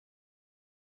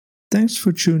Thanks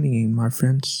for tuning in, my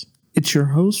friends. It's your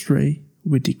host Ray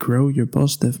with the Grow Your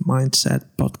Positive Mindset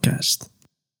podcast.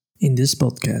 In this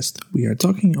podcast, we are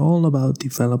talking all about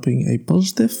developing a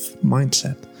positive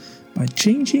mindset by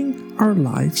changing our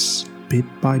lives bit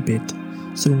by bit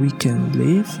so we can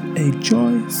live a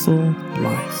joyful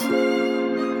life.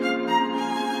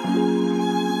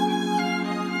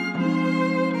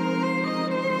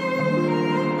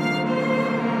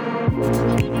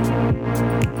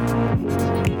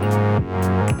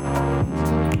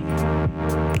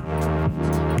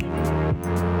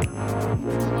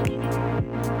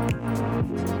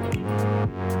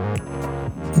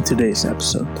 In today's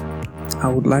episode, I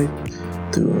would like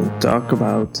to talk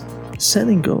about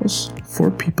setting goals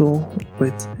for people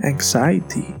with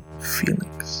anxiety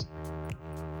feelings.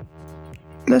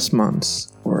 Last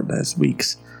months or last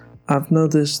weeks, I've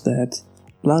noticed that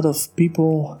a lot of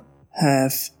people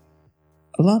have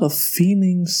a lot of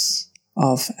feelings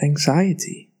of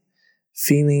anxiety,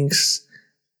 feelings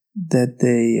that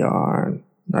they are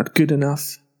not good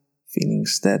enough,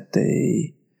 feelings that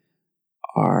they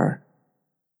are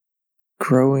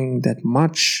growing that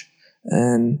much,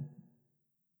 and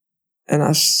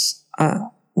I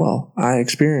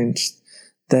experienced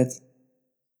that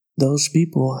those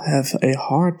people have a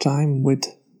hard time with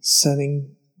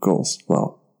setting goals.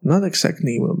 Well, not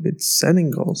exactly with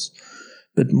setting goals,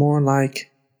 but more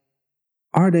like,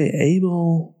 are they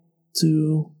able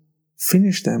to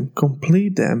finish them,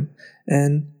 complete them?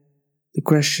 And the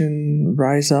question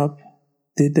rise up,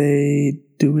 did they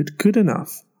do it good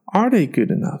enough? Are they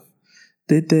good enough?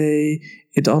 Did they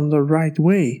it on the right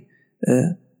way?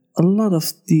 A lot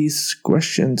of these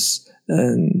questions,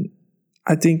 and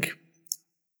I think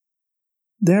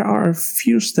there are a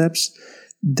few steps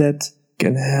that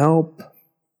can help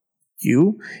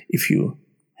you, if you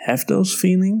have those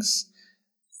feelings,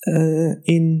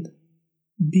 in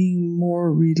being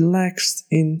more relaxed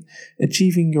in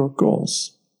achieving your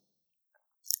goals.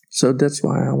 So that's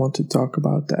why I want to talk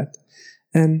about that.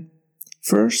 And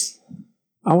first,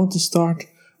 I want to start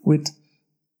with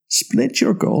split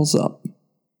your goals up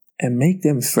and make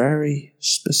them very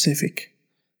specific.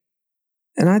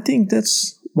 And I think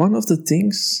that's one of the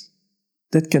things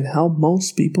that can help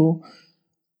most people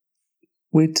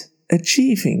with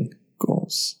achieving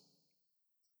goals.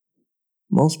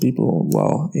 Most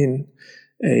people, in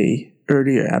a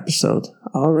earlier episode,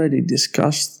 I already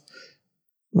discussed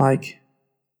like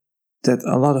that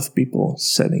a lot of people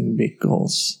setting big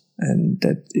goals and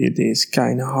that it is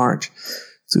kind of hard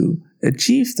to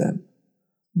achieve them.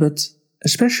 But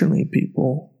especially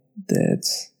people that,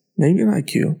 maybe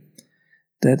like you,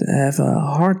 that have a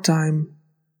hard time,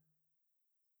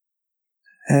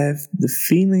 have the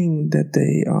feeling that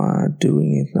they are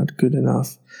doing it not good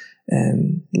enough,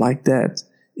 and like that,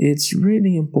 it's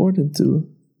really important to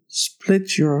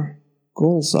split your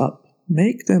goals up,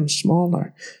 make them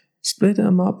smaller, split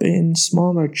them up in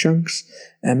smaller chunks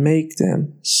and make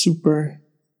them super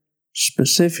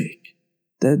specific.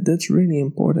 That's really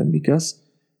important because,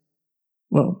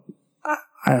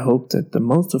 I hope that the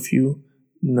most of you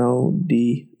know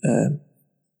the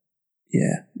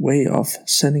way of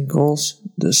setting goals,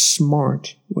 the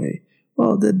smart way.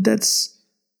 Well, that's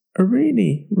a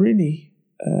really, really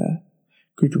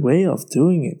good way of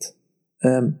doing it.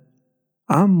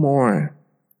 I'm more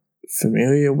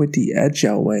familiar with the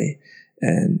agile way,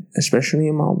 and especially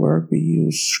in my work we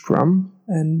use Scrum,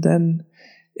 and then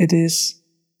it is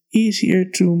easier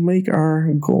to make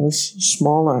our goals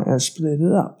smaller and split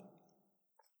it up.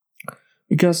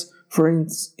 Because, for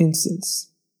instance,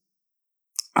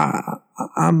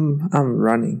 I'm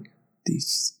running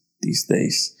these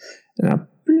days, and I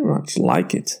pretty much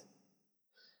like it.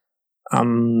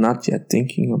 I'm not yet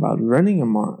thinking about running a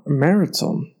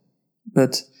marathon,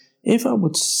 but if I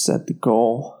would set the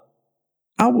goal,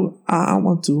 I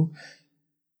want to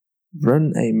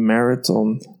run a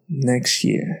marathon next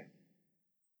year.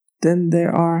 Then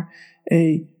there are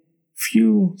a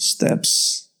few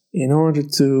steps in order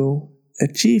to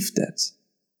achieve that.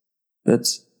 But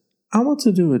I want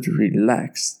to do it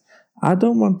relaxed. I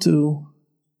don't want to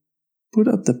put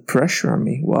up the pressure on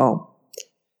me. Well,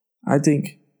 I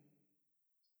think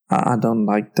I don't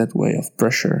like that way of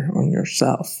pressure on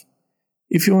yourself.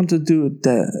 If you want to do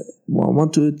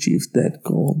want to achieve that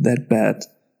goal that bad,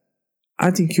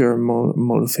 I think you're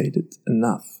motivated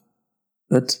enough.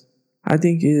 But I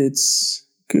think it's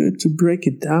good to break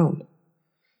it down.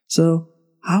 So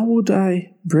how would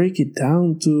I break it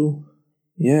down to,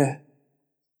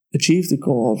 achieve the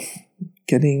goal of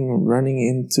running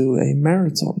into a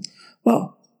marathon?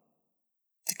 Well,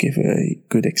 to give a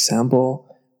good example,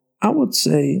 I would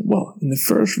say, in the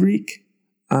first week,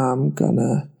 I'm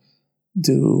gonna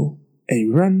do a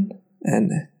run,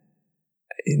 and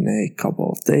in a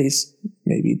couple of days,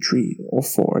 maybe 3 or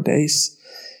 4 days,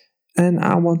 and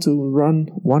I want to run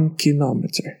 1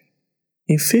 kilometer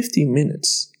in 50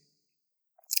 minutes.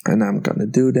 And I'm gonna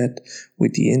do that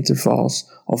with the intervals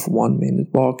of 1 minute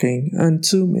walking and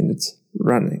 2 minutes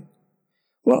running.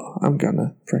 Well, I'm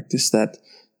gonna practice that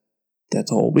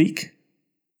whole week,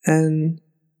 and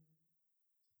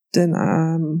then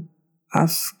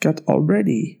I've got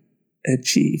already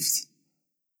achieved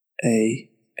a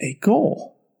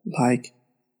goal, like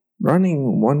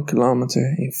running 1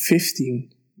 kilometer in 15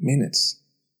 minutes.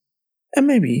 And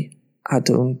maybe I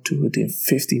don't do it in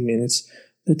 15 minutes,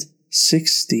 but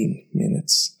 16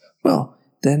 minutes. Well,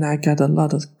 then I got a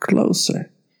lot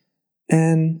closer.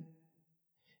 And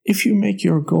if you make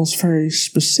your goals very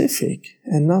specific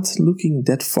and not looking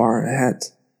that far ahead,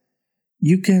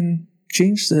 you can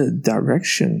change the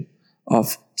direction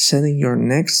of setting your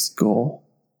next goal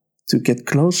to get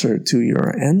closer to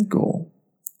your end goal.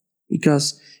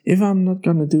 Because if I'm not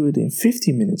gonna do it in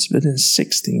 50 minutes, but in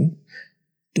 16,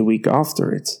 the week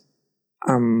after it,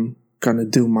 I'm gonna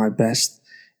do my best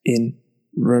in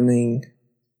running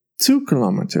 2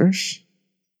 kilometers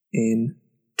in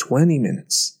 20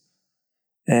 minutes.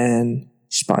 And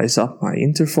spice up my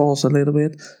intervals a little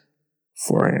bit.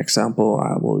 For example,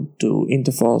 I will do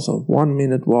intervals of 1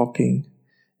 minute walking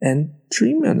and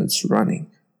 3 minutes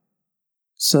running.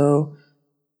 So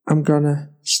I'm gonna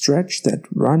stretch that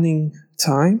running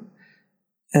time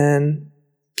and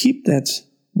keep that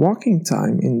walking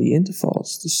time in the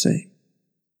intervals the same.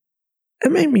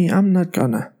 And maybe I'm not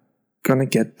gonna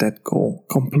get that goal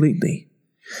completely,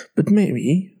 but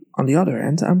maybe on the other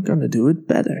hand I'm gonna do it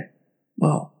better.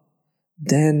 Well,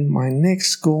 then my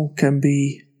next goal can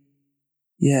be,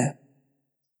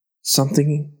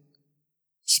 something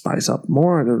spice up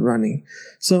more the running.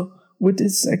 So with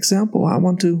this example, I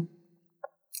want to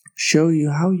show you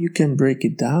how you can break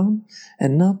it down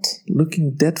and not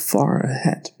looking that far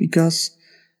ahead. Because,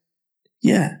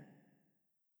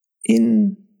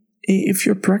 if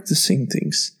you're practicing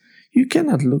things, you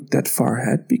cannot look that far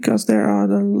ahead because there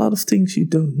are a lot of things you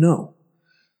don't know.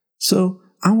 So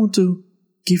I want to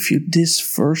give you this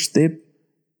first tip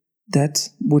that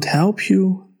would help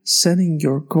you setting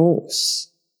your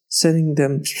goals, setting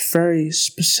them very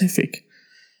specific.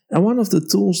 And one of the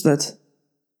tools that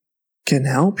can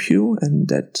help you, and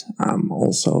that I'm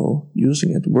also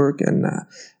using at work, and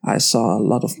I saw a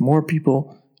lot of more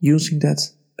people using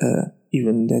that,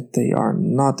 even that they are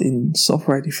not in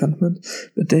software development,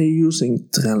 but they're using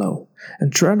Trello.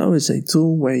 And Trello is a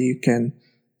tool where you can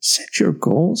set your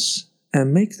goals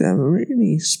and make them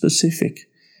really specific.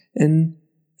 And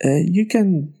you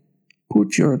can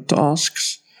put your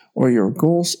tasks or your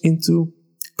goals into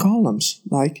columns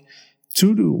like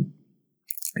to do,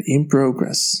 in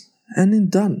progress, and in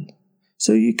done.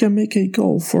 So you can make a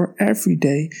goal for every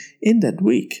day in that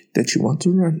week that you want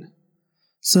to run.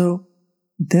 So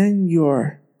then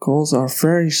your goals are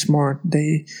very smart.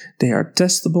 They are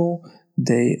testable,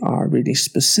 they are really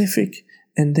specific,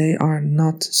 and they are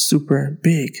not super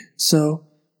big. So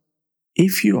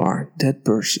if you are that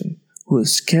person who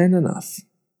is scared enough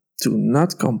to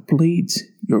not complete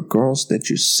your goals that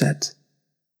you set,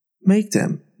 make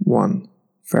them 1,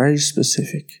 very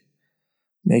specific.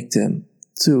 Make them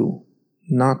 2,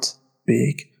 not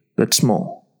big but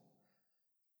small.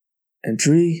 And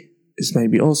 3 is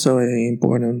maybe also an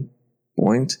important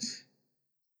point.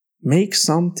 Make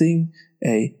something,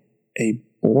 a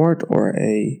board, or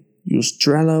use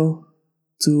Trello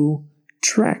to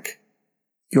track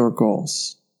your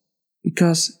goals,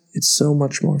 because it's so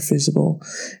much more visible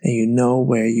and you know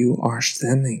where you are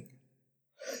standing.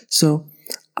 So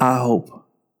I hope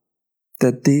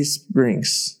that this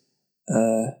brings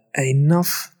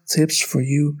enough tips for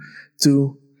you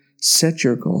to set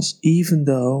your goals, even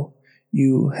though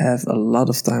you have a lot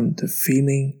of time the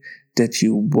feeling that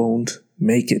you won't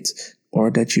make it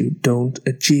or that you don't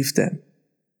achieve them.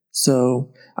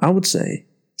 So I would say,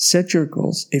 set your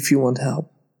goals. If you want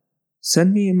help,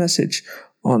 send me a message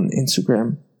on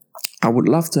Instagram. I would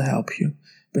love to help you,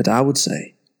 but I would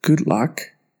say good luck,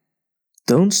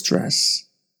 don't stress,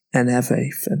 and have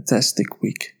a fantastic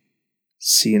week.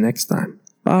 See you next time.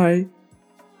 Bye.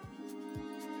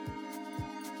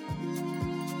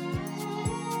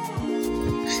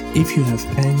 If you have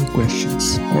any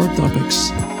questions or topics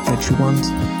that you want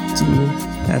to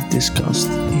have discussed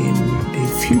in a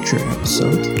future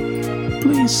episode,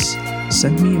 please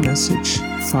send me a message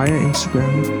via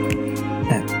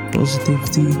Instagram at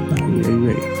Positivity by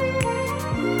Ray Ray.